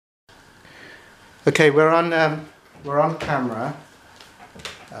Okay, we're on camera.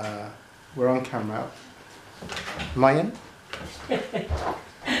 We're on camera. Am I in? I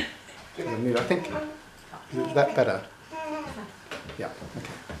think, is that better? Yeah.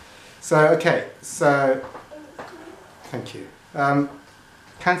 Okay. So thank you.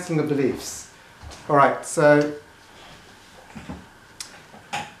 Cancelling of beliefs. All right. So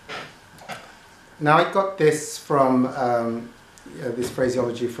now I got this from. This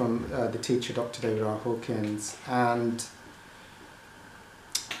phraseology from the teacher, Dr David R Hawkins, and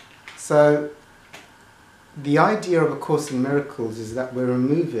so the idea of A Course in Miracles is that we're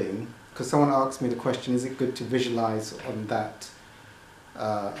removing, because someone asked me the question, is it good to visualize on that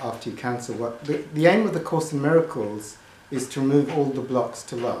after you cancel? The aim of the Course in Miracles is to remove all the blocks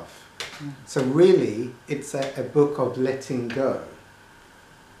to love. So really, it's a book of letting go.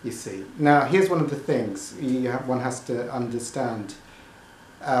 You see. Now, here's one of the things one has to understand,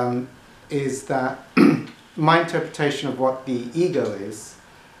 is that my interpretation of what the ego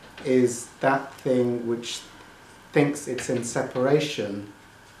is that thing which thinks it's in separation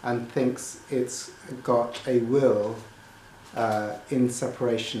and thinks it's got a will in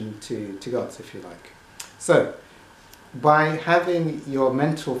separation to God, if you like. So, by having your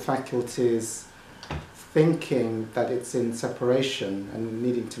mental faculties thinking that it's in separation and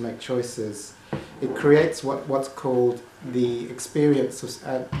needing to make choices, it creates what's called the experience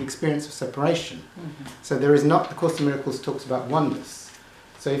of separation. Mm-hmm. So there is not. The Course in Miracles talks about oneness.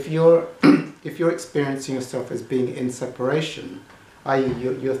 So if you're experiencing yourself as being in separation, i.e.,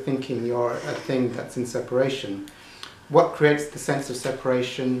 you're thinking you're a thing that's in separation, what creates the sense of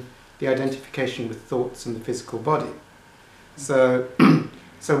separation? The identification with thoughts and the physical body. So.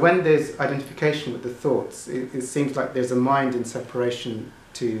 So when there's identification with the thoughts, it seems like there's a mind in separation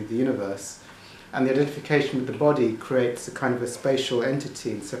to the universe, and the identification with the body creates a kind of a spatial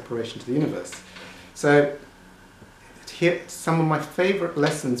entity in separation to the universe. So here, some of my favorite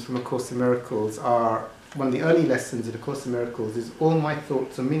lessons from A Course in Miracles are, one of the early lessons in A Course in Miracles is all my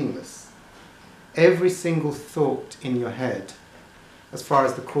thoughts are meaningless. Every single thought in your head, as far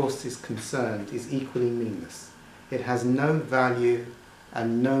as the Course is concerned, is equally meaningless. It has no value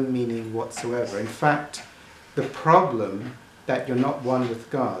and no meaning whatsoever. In fact, the problem that you're not one with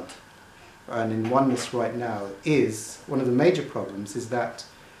God and in oneness right now is, one of the major problems is that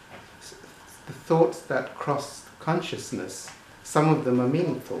the thoughts that cross consciousness, some of them are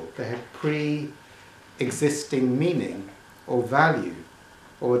meaningful. They have pre-existing meaning or value,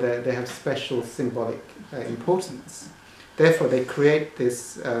 or they have special symbolic importance. Therefore, they create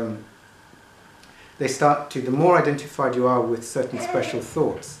this the more identified you are with certain special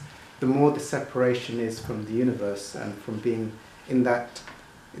thoughts, the more the separation is from the universe and from being in the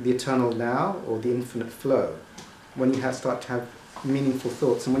eternal now or the infinite flow. When you start to have meaningful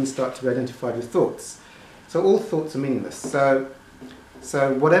thoughts and when you start to be identified with thoughts. So all thoughts are meaningless. So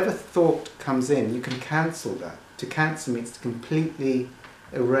whatever thought comes in, you can cancel that. To cancel means to completely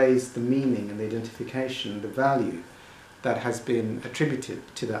erase the meaning and the identification, the value that has been attributed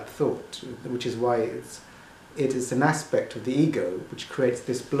to that thought, which is why it is an aspect of the ego which creates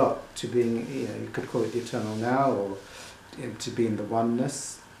this block to being, you could call it the eternal now, or to be in the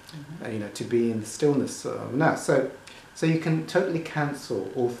oneness, mm-hmm. To be in the stillness of now. So you can totally cancel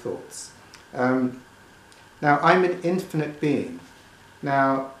all thoughts. Now, I'm an infinite being.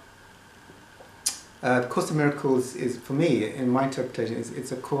 Now, the Course in Miracles is, for me, in my interpretation,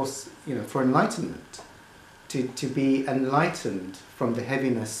 it's a course, for enlightenment. To be enlightened from the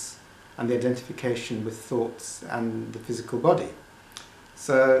heaviness and the identification with thoughts and the physical body.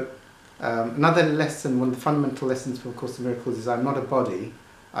 So another lesson, one of the fundamental lessons from A Course in Miracles is I'm not a body,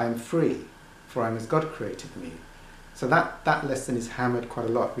 I am free, for I am as God created me. So that lesson is hammered quite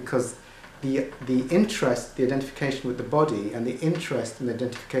a lot, because the interest, the identification with the body, and the interest and the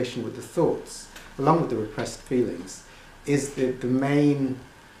identification with the thoughts, along with the repressed feelings, is the main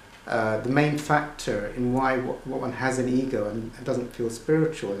factor in why what one has an ego and doesn't feel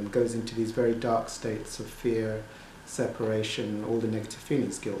spiritual and goes into these very dark states of fear, separation, all the negative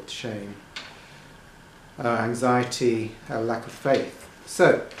feelings, guilt, shame, anxiety, lack of faith.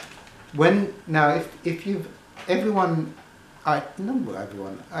 So,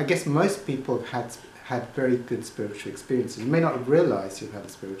 I guess most people have had very good spiritual experiences. You may not have realized you've had a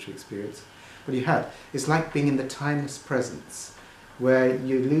spiritual experience, but you have. It's like being in the timeless presence, where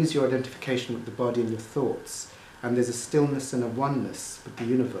you lose your identification with the body and your thoughts, and there's a stillness and a oneness with the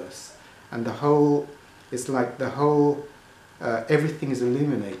universe, and everything is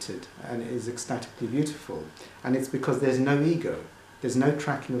illuminated and is ecstatically beautiful, and it's because there's no ego, there's no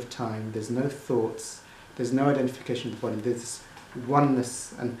tracking of time, there's no thoughts, there's no identification with the body, there's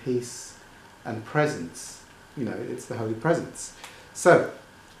oneness and peace and presence. You know, it's the holy presence. So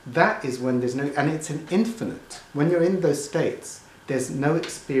that is when there's no, and it's an infinite. When you're in those states, there's no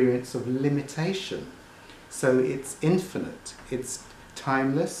experience of limitation. So it's infinite. It's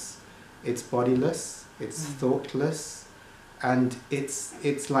timeless. It's bodiless. It's thoughtless. And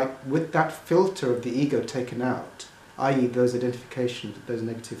it's like with that filter of the ego taken out, i.e. those identifications, those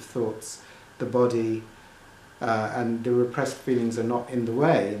negative thoughts, the body and the repressed feelings are not in the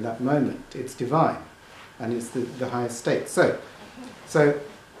way in that moment. It's divine, and it's the highest state. So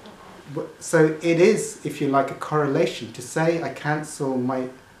it is, if you like, a correlation to say I cancel my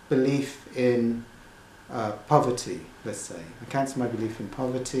belief in poverty, let's say. I cancel my belief in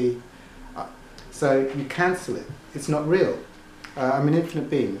poverty. So you cancel it. It's not real. I'm an infinite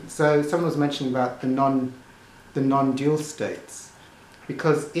being. So someone was mentioning about the non-dual states.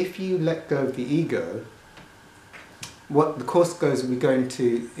 Because if you let go of the ego, what the course goes, we go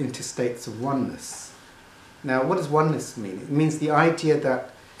into states of oneness. Now, what does oneness mean? It means the idea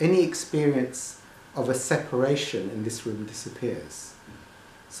that any experience of a separation in this room disappears.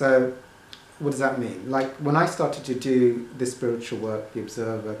 So, what does that mean? Like, when I started to do this spiritual work, the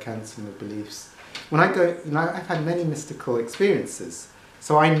observer, cancelling of beliefs, when I go, I've had many mystical experiences.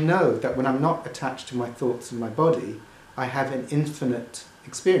 So I know that when I'm not attached to my thoughts and my body, I have an infinite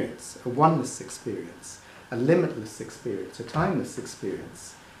experience, a oneness experience, a limitless experience, a timeless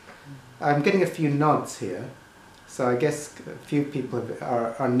experience. I'm getting a few nods here, so I guess a few people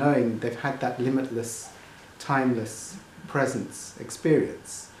are knowing they've had that limitless, timeless presence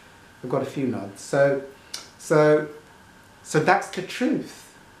experience. I've got a few nods. So that's the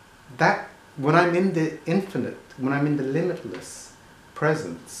truth. That when I'm in the infinite, when I'm in the limitless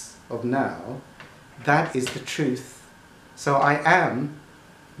presence of now, that is the truth. So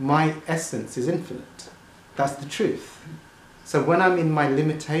my essence is infinite. That's the truth. So when I'm in my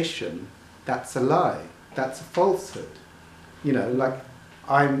limitation, that's a lie. That's a falsehood. You know, like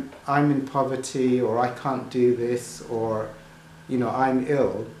I'm in poverty, or I can't do this, or I'm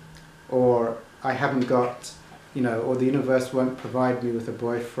ill, or I haven't got, or the universe won't provide me with a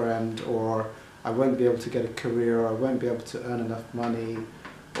boyfriend, or I won't be able to get a career, or I won't be able to earn enough money,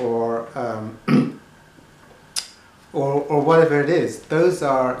 or or whatever it is. Those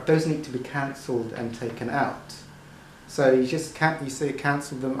need to be cancelled and taken out. So you just can't, you say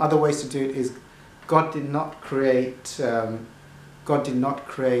cancel them. Other ways to do it is God did not create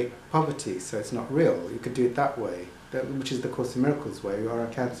poverty, so it's not real. You could do it that way, which is the Course in Miracles way, or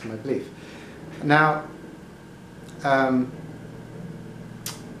I cancel my belief. Now,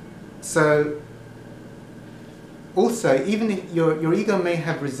 so also, even if your ego may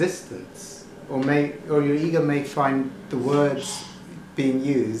have resistance, or your ego may find the words being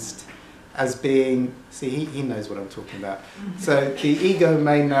used as being, see, he knows what I'm talking about. So the ego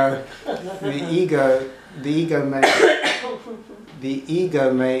may know, the ego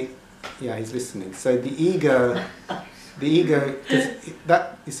may, yeah, he's listening. So the ego,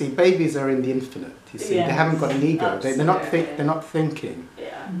 that, you see, babies are in the infinite. You see, they haven't got an ego. They're not thinking.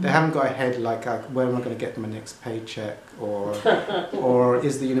 Yeah. They haven't got a head like, where am I going to get my next paycheck, or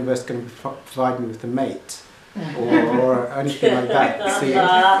is the universe going to provide me with a mate, or anything like that. See,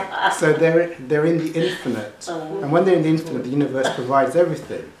 so they're in the infinite, and when they're in the infinite, the universe provides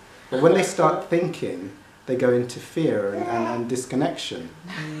everything. But when they start thinking, they go into fear and disconnection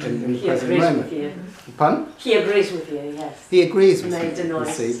in the present moment. With you. Pardon? He agrees with you, yes. He agrees with you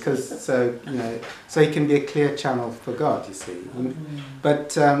see, because so he can be a clear channel for God, you see.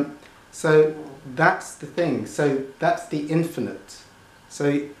 But so that's the thing. So that's the infinite.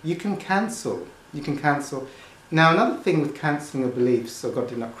 So you can cancel. Now another thing with cancelling of beliefs, or God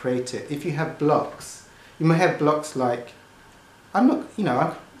did not create it. If you have blocks, you may have blocks like,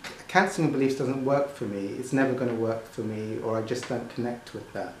 cancelling of beliefs doesn't work for me, it's never going to work for me, or I just don't connect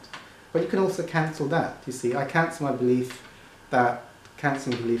with that. But you can also cancel that, you see. I cancel my belief that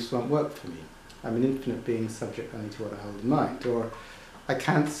cancelling beliefs won't work for me. I'm an infinite being subject only to what I hold in mind. Or I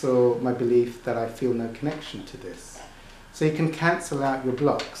cancel my belief that I feel no connection to this. So you can cancel out your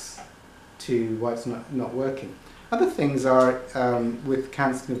blocks to why it's not working. Other things are with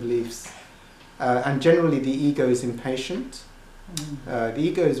cancelling beliefs, and generally the ego is impatient. The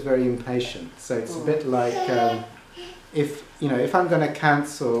ego is very impatient, so it's a bit like if I'm going to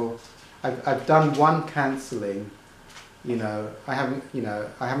cancel, I've done one cancelling, I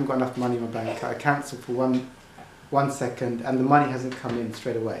haven't got enough money in my bank. I cancel for one second, and the money hasn't come in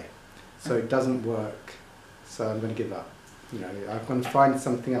straight away, so it doesn't work. So I'm going to give up. I'm going to find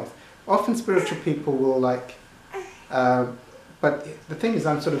something else. Often spiritual people will like. But the thing is,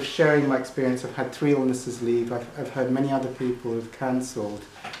 I'm sort of sharing my experience. I've had 3 illnesses leave. I've heard many other people who've cancelled,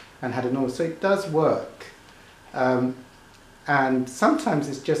 and had a normal. So it does work. And sometimes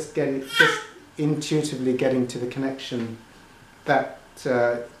it's just intuitively getting to the connection that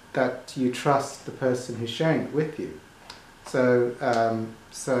that you trust the person who's sharing it with you. So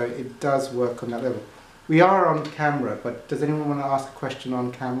so it does work on that level. We are on camera, but does anyone want to ask a question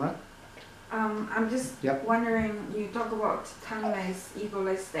on camera? I'm just wondering, you talk about timeless,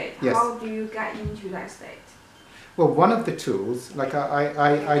 egoless state. Yes. How do you get into that state? Well, one of the tools, like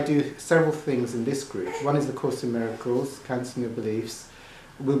I do several things in this group. One is the Course in Miracles, Cancelling Your Beliefs.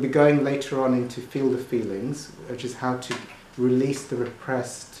 We'll be going later on into Feel the Feelings, which is how to release the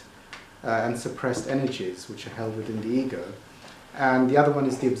repressed and suppressed energies which are held within the ego. And the other one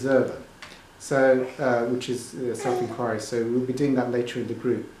is the Observer, so which is self-inquiry. So we'll be doing that later in the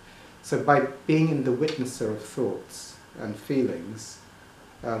group. So by being in the witnesser of thoughts and feelings,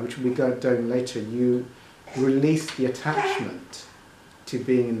 which we'll be doing later, you release the attachment to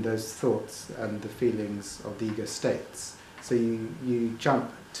being in those thoughts and the feelings of the ego states. So you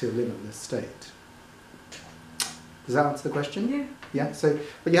jump to a limitless state. Does that answer the question? Yeah. Yeah. So,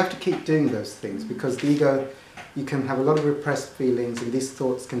 but you have to keep doing those things, because the ego, you can have a lot of repressed feelings, and these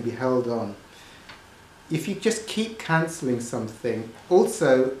thoughts can be held on. If you just keep cancelling something,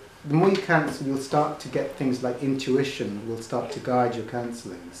 also, the more you cancel, you'll start to get things like intuition will start to guide your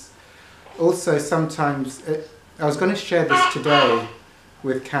cancellings. Also, sometimes, I was going to share this today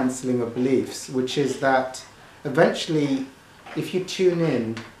with cancelling of beliefs, which is that eventually, if you tune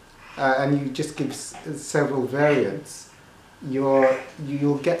in and you just give several variants,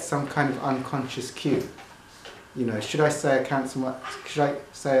 you'll get some kind of unconscious cue. You know, should I say I cancel my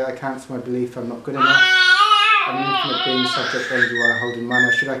belief I'm not good enough? I'm an infinite being, subject, energy, while I hold in mind.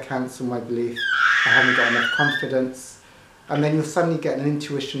 Or should I cancel my belief I haven't got enough confidence? And then you'll suddenly get an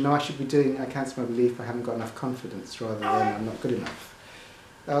intuition, no, I cancel my belief I haven't got enough confidence, rather than I'm not good enough.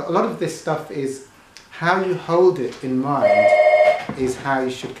 A lot of this stuff is how you hold it in mind is how you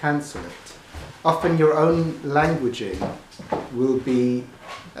should cancel it. Often your own languaging will be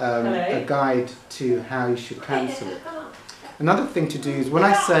a guide to how you should cancel it. Another thing to do is, when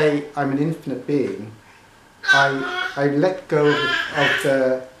I say I'm an infinite being, I let go of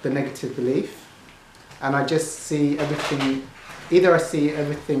the negative belief, and I just see everything. Either I see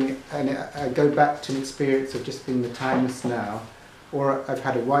everything and I go back to an experience of just being the timeless now, or I've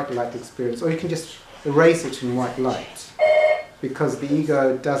had a white light experience, or you can just erase it in white light, because the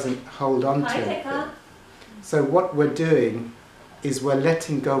ego doesn't hold on to anything. So what we're doing is we're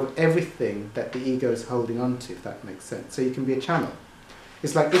letting go of everything that the ego is holding on to, if that makes sense. So you can be a channel.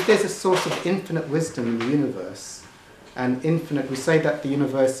 It's like if there's a source of infinite wisdom in the universe, and infinite, we say that the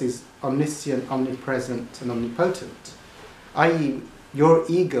universe is omniscient, omnipresent, and omnipotent, i.e. your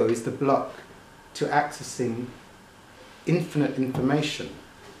ego is the block to accessing infinite information.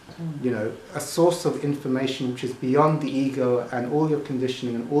 You know, a source of information which is beyond the ego and all your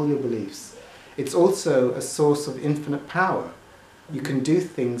conditioning and all your beliefs. It's also a source of infinite power. You can do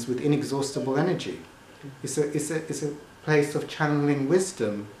things with inexhaustible energy. It's a place of channeling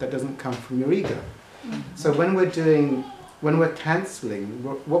wisdom that doesn't come from your ego. So when we're cancelling,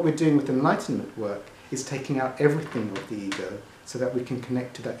 what we're doing with enlightenment work is taking out everything of the ego so that we can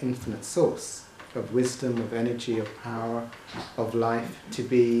connect to that infinite source of wisdom, of energy, of power, of life,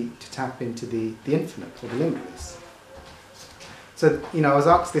 to tap into the infinite, or the limitless. So, you know, I was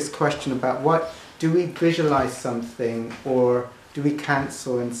asked this question about what, do we visualize something, or do we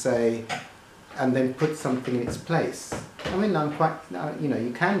cancel and say, and then put something in its place? I mean, I'm quite, you know,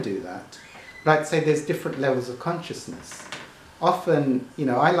 you can do that. But I'd say there's different levels of consciousness. Often, you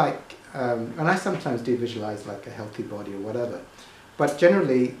know, I like, and I sometimes do visualize like a healthy body or whatever, but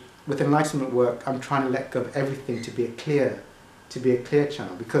generally, with enlightenment work, I'm trying to let go of everything to be a clear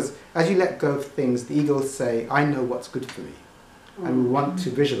channel. Because as you let go of things, the ego will say, I know what's good for me. And we want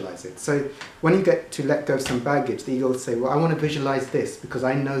to visualize it. So when you get to let go of some baggage, the ego will say, well, I want to visualize this because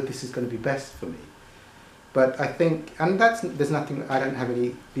I know this is going to be best for me. But I think, and there's nothing, I don't have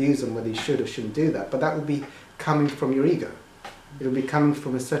any views on whether you should or shouldn't do that, but that will be coming from your ego. It will be coming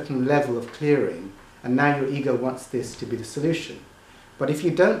from a certain level of clearing, and now your ego wants this to be the solution. But if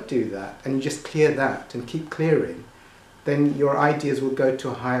you don't do that, and you just clear that and keep clearing, then your ideas will go to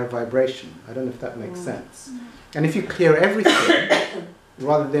a higher vibration. I don't know if that makes sense. And if you clear everything,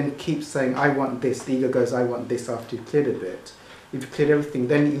 rather than keep saying, I want this, the ego goes, I want this, after you've cleared a bit. If you've cleared everything,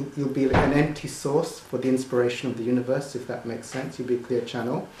 then you'll be like an empty source for the inspiration of the universe, if that makes sense. You'll be a clear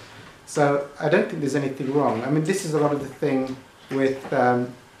channel. So I don't think there's anything wrong. I mean, this is a lot of the thing with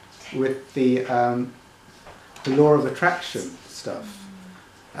the law of attraction stuff.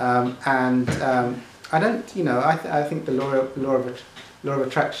 I don't, you know, I think the law of law of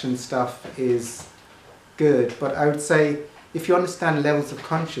attraction stuff is good, but I would say if you understand levels of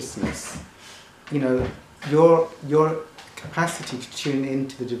consciousness, you know, your capacity to tune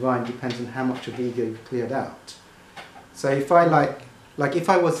into the divine depends on how much of the ego you've cleared out. So if I like if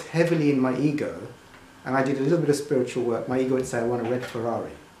I was heavily in my ego and I did a little bit of spiritual work, my ego would say I want a red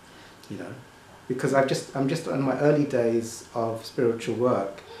Ferrari, you know, because I'm just in my early days of spiritual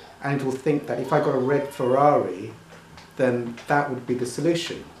work, and it will think that if I got a red Ferrari, then that would be the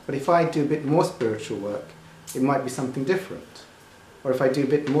solution. But if I do a bit more spiritual work, it might be something different. Or if I do a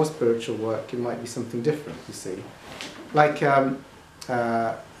bit more spiritual work, it might be something different, you see. Like, can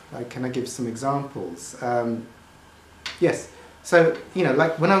I give some examples? Yes, so, you know,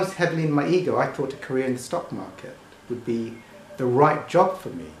 like when I was heavily in my ego, I thought a career in the stock market would be the right job for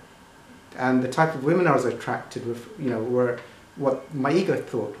me. And the type of women I was attracted with, you know, were what my ego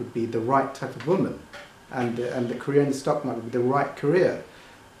thought would be the right type of woman. And the career in the stock market would be the right career.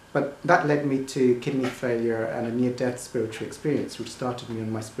 But that led me to kidney failure and a near-death spiritual experience, which started me on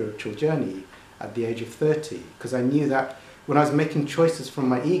my spiritual journey at the age of 30. Because I knew that when I was making choices from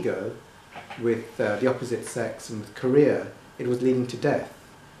my ego with the opposite sex and with career, it was leading to death.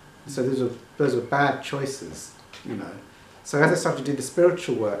 So those were bad choices, you know. So as I started to do the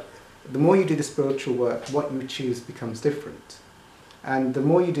spiritual work, the more you do the spiritual work, what you choose becomes different. And the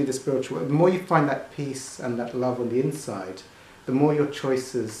more you do the spiritual work, the more you find that peace and that love on the inside, the more your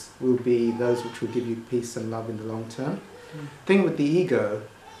choices will be those which will give you peace and love in the long term. The thing with the ego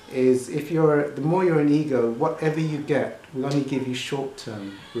is the more you're in ego, whatever you get will only give you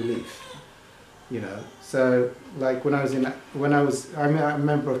short-term relief. You know, so like I'm a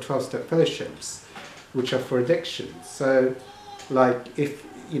member of 12-step fellowships, which are for addiction. So, like if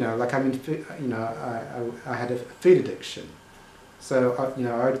you know, like I had a food addiction. So you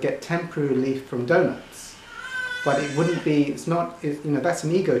know, I would get temporary relief from donuts, but it wouldn't be. It's not. You know, that's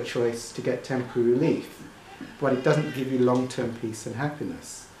an ego choice to get temporary relief, but it doesn't give you long-term peace and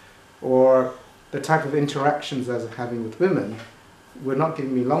happiness. Or the type of interactions I was having with women were not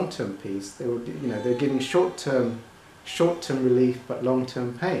giving me long-term peace. They were, you know, they're giving short-term relief but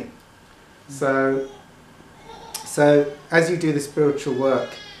long-term pain. So as you do the spiritual work,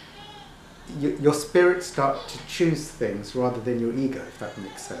 your spirit starts to choose things rather than your ego, if that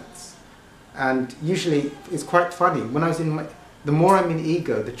makes sense. And usually it's quite funny. When I was the more I'm in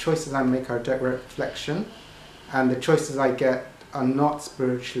ego, the choices I make are a direct reflection, and the choices I get are not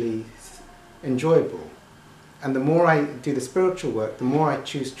spiritually enjoyable. And the more I do the spiritual work, the more I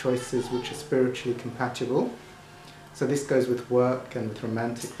choose choices which are spiritually compatible. So this goes with work and with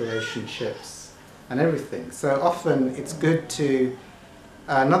romantic relationships and everything. So often it's good to...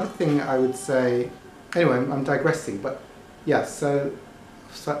 another thing I would say... Anyway, I'm digressing, but yeah, so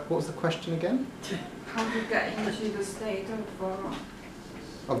what was the question again? How to get into the state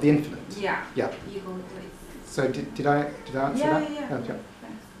of the infinite? Yeah. Yeah. Ego place. So did I answer that? Yeah. Okay.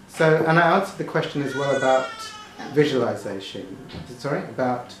 So, and I answered the question as well about visualization. Sorry,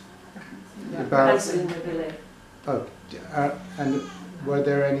 about. Answering the belief. Oh, and were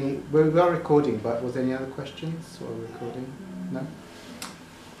there any? We were recording, but was there any other questions while we're recording? No.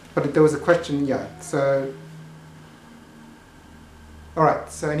 But there was a question. Yeah. So. All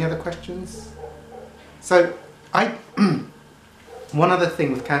right. So, any other questions? So, one other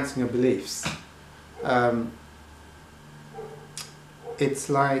thing with cancelling of beliefs. It's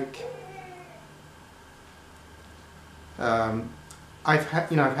like I've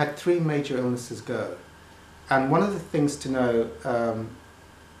had 3 major illnesses go, and one of the things to know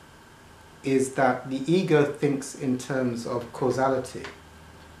is that the ego thinks in terms of causality,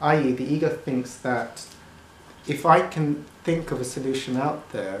 i.e. the ego thinks that if I can think of a solution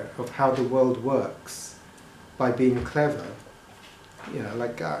out there of how the world works by being clever, you know,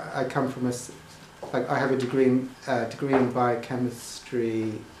 like I come from I have a degree in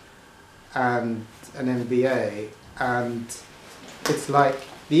biochemistry and an MBA, and it's like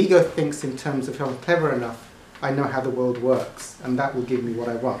the ego thinks in terms of if I'm clever enough, I know how the world works, and that will give me what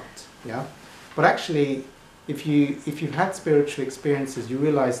I want. Yeah, but actually, if you've had spiritual experiences, you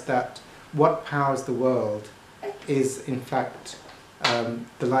realize that what powers the world is in fact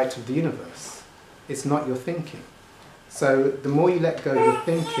the light of the universe. It's not your thinking. So the more you let go of your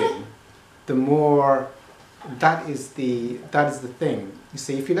thinking, the more that is the thing. You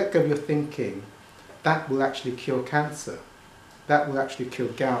see, if you let go of your thinking, that will actually cure cancer. That will actually cure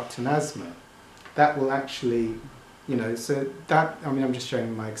gout and asthma. That will actually, you know, so that, I mean, I'm just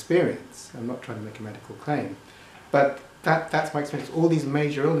showing my experience. I'm not trying to make a medical claim. But that's my experience. All these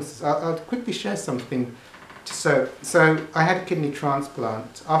major illnesses. I'll quickly share something. So I had a kidney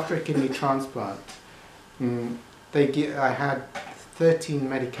transplant. After a kidney transplant, I had 13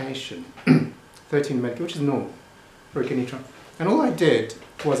 medication, 13 medication, which is normal for a kidney transplant. And all I did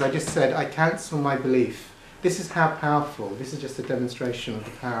was I just said, I cancel my belief. This is how powerful, this is just a demonstration of the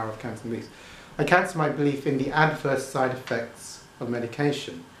power of cancelling beliefs. I cancel my belief in the adverse side effects of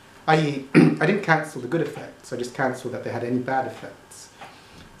medication. I.e., I didn't cancel the good effects, I just cancelled that they had any bad effects.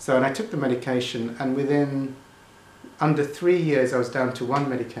 So, and I took the medication, and within under 3 years I was down to 1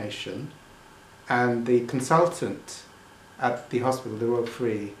 medication, and the consultant at the hospital, the Royal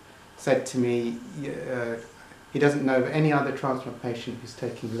Free, said to me, he doesn't know of any other transplant patient who's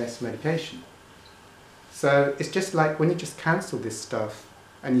taking less medication. So it's just like when you just cancel this stuff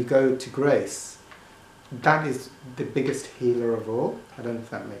and you go to grace, that is the biggest healer of all. I don't know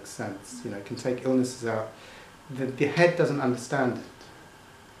if that makes sense. You know, it can take illnesses out. The head doesn't understand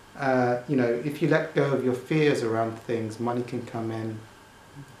it. You know, if you let go of your fears around things, money can come in,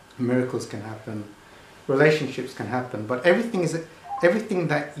 miracles can happen, relationships can happen, but everything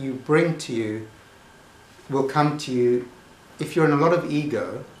that you bring to you will come to you. If you're in a lot of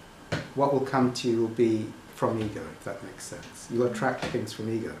ego, what will come to you will be from ego, if that makes sense. You'll attract things from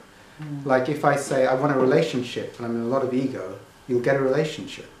ego. Like if I say I want a relationship and I'm in a lot of ego, you'll get a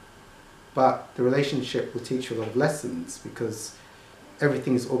relationship. But the relationship will teach you a lot of lessons because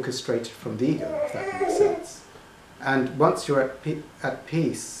everything is orchestrated from the ego, if that makes sense. And once you're at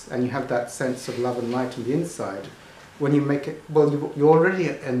peace and you have that sense of love and light on the inside, when you make it, well, you're already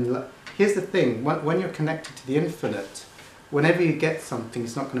in. Here's the thing: when you're connected to the infinite, whenever you get something,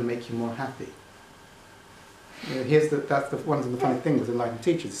 it's not going to make you more happy. You know, that's one of the funny things with enlightened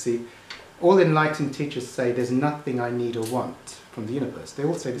teachers. See, all enlightened teachers say there's nothing I need or want from the universe. They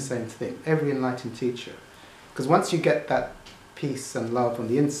all say the same thing. Every enlightened teacher, because once you get that peace and love on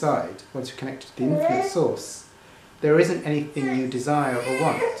the inside, once you're connected to the infinite source, there isn't anything you desire or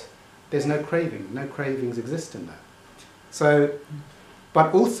want. There's no craving. No cravings exist in that. So,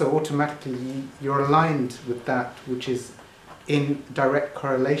 but also automatically you're aligned with that which is in direct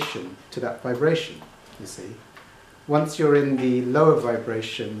correlation to that vibration, you see. Once you're in the lower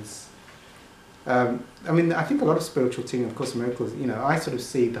vibrations, I mean, I think a lot of spiritual teaching, of course, miracles, you know, I sort of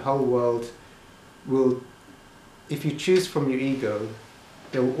see the whole world will, if you choose from your ego,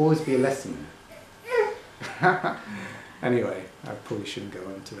 there will always be a lesson in it. Anyway, I probably shouldn't go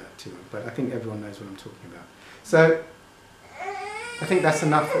on to that too much, but I think everyone knows what I'm talking about. So, I think that's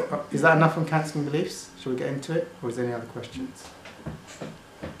enough. Is that enough on cancelling beliefs? Shall we get into it? Or is there any other questions?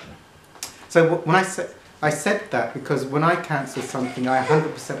 So when I said that because when I cancel something, I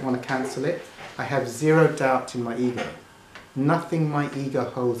 100% want to cancel it. I have zero doubt in my ego. Nothing my ego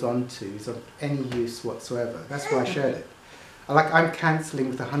holds on to is of any use whatsoever. That's why I shared it. I'm cancelling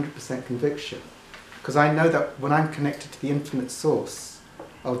with 100% conviction. Because I know that when I'm connected to the infinite source,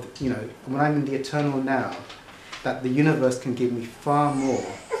 of, you know, when I'm in the eternal now, that the universe can give me far more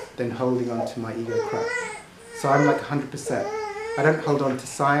than holding on to my ego crap. So I'm like 100%. I don't hold on to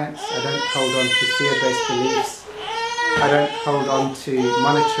science, I don't hold on to fear-based beliefs, I don't hold on to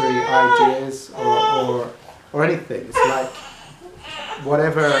monetary ideas or anything. It's like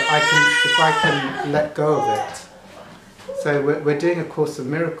whatever if I can let go of it. So we're doing a Course of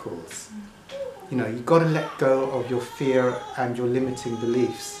Miracles. You know, you've got to let go of your fear and your limiting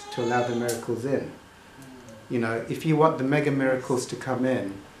beliefs to allow the miracles in. You know, if you want the mega miracles to come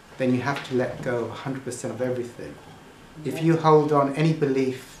in, then you have to let go of 100% of everything. If you hold on any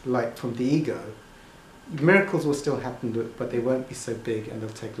belief, like from the ego, miracles will still happen, but they won't be so big and they'll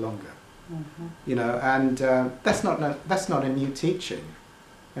take longer. You know, and that's not a new teaching.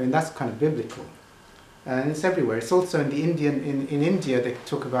 I mean, that's kind of biblical, and it's everywhere. It's also in the in India they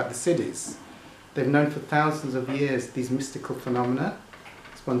talk about the siddhis. They've known for thousands of years these mystical phenomena,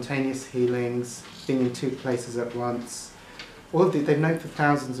 spontaneous healings, being in 2 places at once. They've known for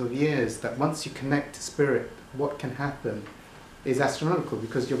thousands of years that once you connect to spirit, what can happen is astronomical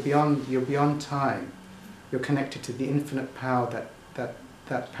because you're beyond time. You're connected to the infinite power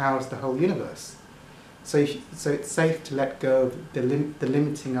that powers the whole universe. So it's safe to let go of the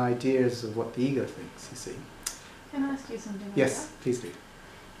limiting ideas of what the ego thinks, you see. Can I ask you something? Yes, please do.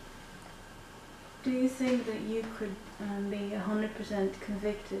 Do you think that you could be 100%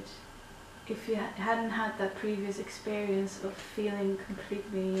 convicted if you hadn't had that previous experience of feeling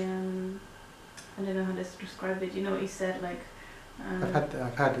completely, I don't know how to describe it, you know what you said, like...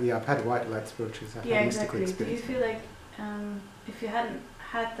 I've had white light spirituals, I've had mystical experience. Do you feel like if you hadn't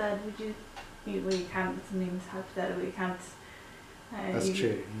had that, would you... Well, you can't, it means hypothetical, you can't... That's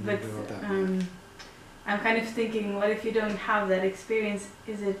true. But I'm kind of thinking, what if you don't have that experience?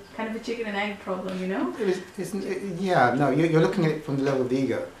 Is it kind of a chicken and egg problem, you know? Yeah, no, you're looking at it from the level of the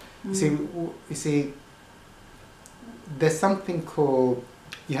ego. You see, there's something called,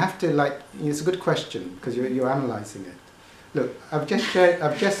 you have to like, it's a good question because you're analysing it. Look,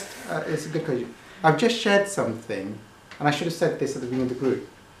 it's a good question. I've just shared something, and I should have said this at the beginning of the group.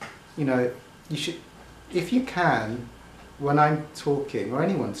 You know, you should, if you can, when I'm talking, or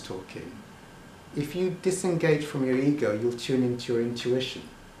anyone's talking, if you disengage from your ego, you'll tune into your intuition,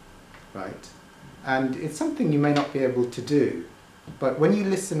 right? And it's something you may not be able to do, but when you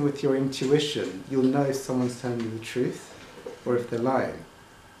listen with your intuition, you'll know if someone's telling you the truth, or if they're lying.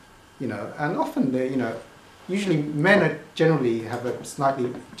 You know, and often they, you know, usually men are generally have a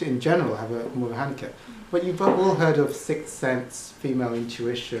slightly, in general, have a more of a handicap. But you've all heard of sixth sense, female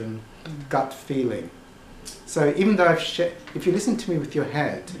intuition, gut feeling. So even though if you listen to me with your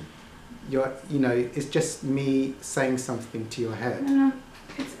head, you know, it's just me saying something to your head. No,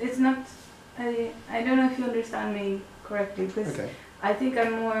 it's not. I don't know if you understand me correctly, because okay. I think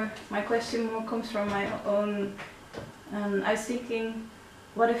my question more comes from my own. I was thinking,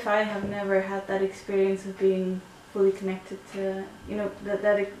 what if I have never had that experience of being fully connected to, you know,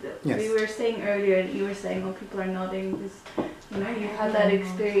 yes. We were saying earlier, and you were saying, oh, people are nodding, because, you know, you had that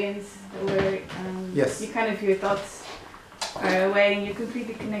experience where yes. you kind of, your thoughts are away and you're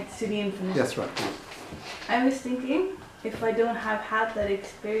completely connected to the infinite. That's right. I was thinking, if I don't have had that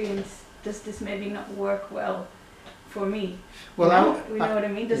experience, does this maybe not work well for me? Well, you know what I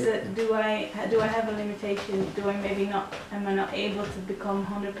mean? Does yeah. it? Do I have a limitation? Do I maybe not? Am I not able to become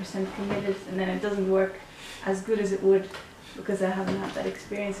 100% committed, and then it doesn't work as good as it would because I haven't had that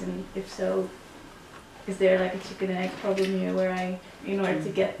experience? And if so, is there like a chicken and egg problem here, where I, in order to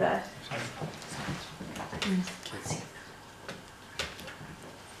get that?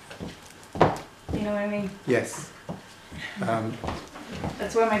 You know what I mean? Yes.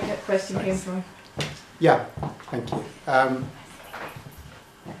 That's where my question came from. Yeah, thank you.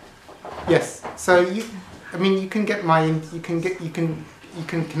 Yes. So I mean, you can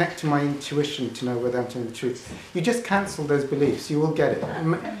connect to my intuition to know whether I'm telling the truth. You just cancel those beliefs. You will get it.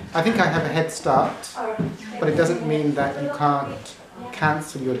 I think I have a head start, but it doesn't mean that you can't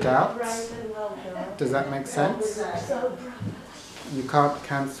cancel your doubts. Does that make sense? You can't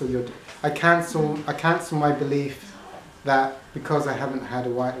cancel your. I cancel my belief that because I haven't had a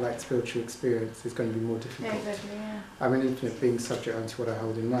white light spiritual experience, it's going to be more difficult. Yeah, exactly, yeah. I'm an infinite being subject onto what I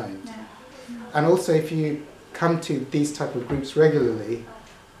hold in mind. Yeah. And also, if you come to these type of groups regularly,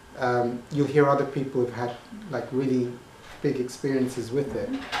 you'll hear other people who've had like really big experiences with it,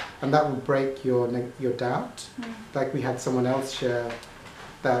 and that will break your doubt. Like we had someone else share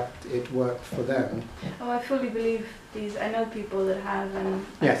that it worked for them. Oh, I fully believe these. I know people that have, and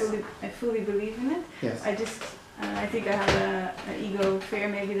yes. I fully believe in it. Yes. I think I have an ego fear,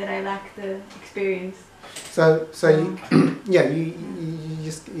 maybe, that I lack the experience. So yeah,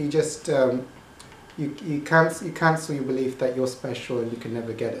 you cancel your belief that you're special and you can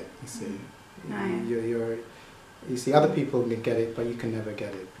never get it. You see, you see other people can get it, but you can never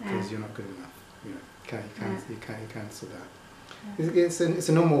get it because you're not good enough. You know, you cancel that. Yeah. It's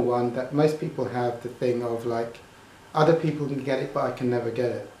a normal one that most people have. The thing of like, other people can get it, but I can never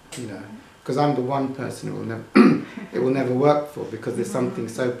get it. You know. Because I'm the one person it will never work for, because there's something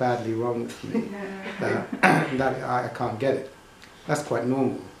so badly wrong with me that I can't get it. That's quite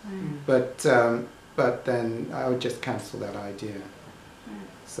normal. But then I would just cancel that idea.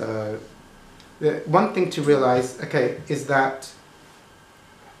 So the one thing to realize, okay, is that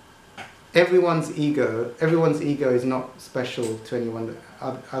everyone's ego is not special to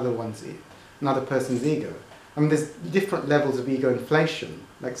another person's ego. I mean, there's different levels of ego inflation.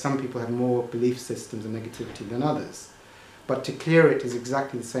 Like some people have more belief systems and negativity than others. But to clear it is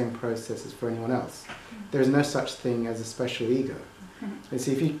exactly the same process as for anyone else. There is no such thing as a special ego. You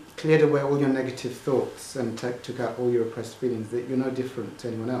see, if you cleared away all your negative thoughts and took out all your repressed feelings, that you're no different to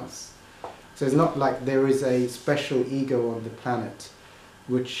anyone else. So it's not like there is a special ego on the planet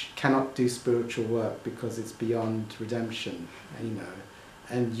which cannot do spiritual work because it's beyond redemption, you know.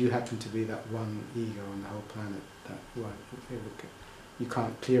 And you happen to be that one ego on the whole planet that you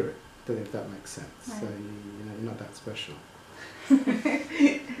can't clear it. Don't know if that makes sense. Right. So you know, you're not that special.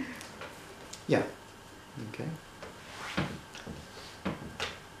 Yeah.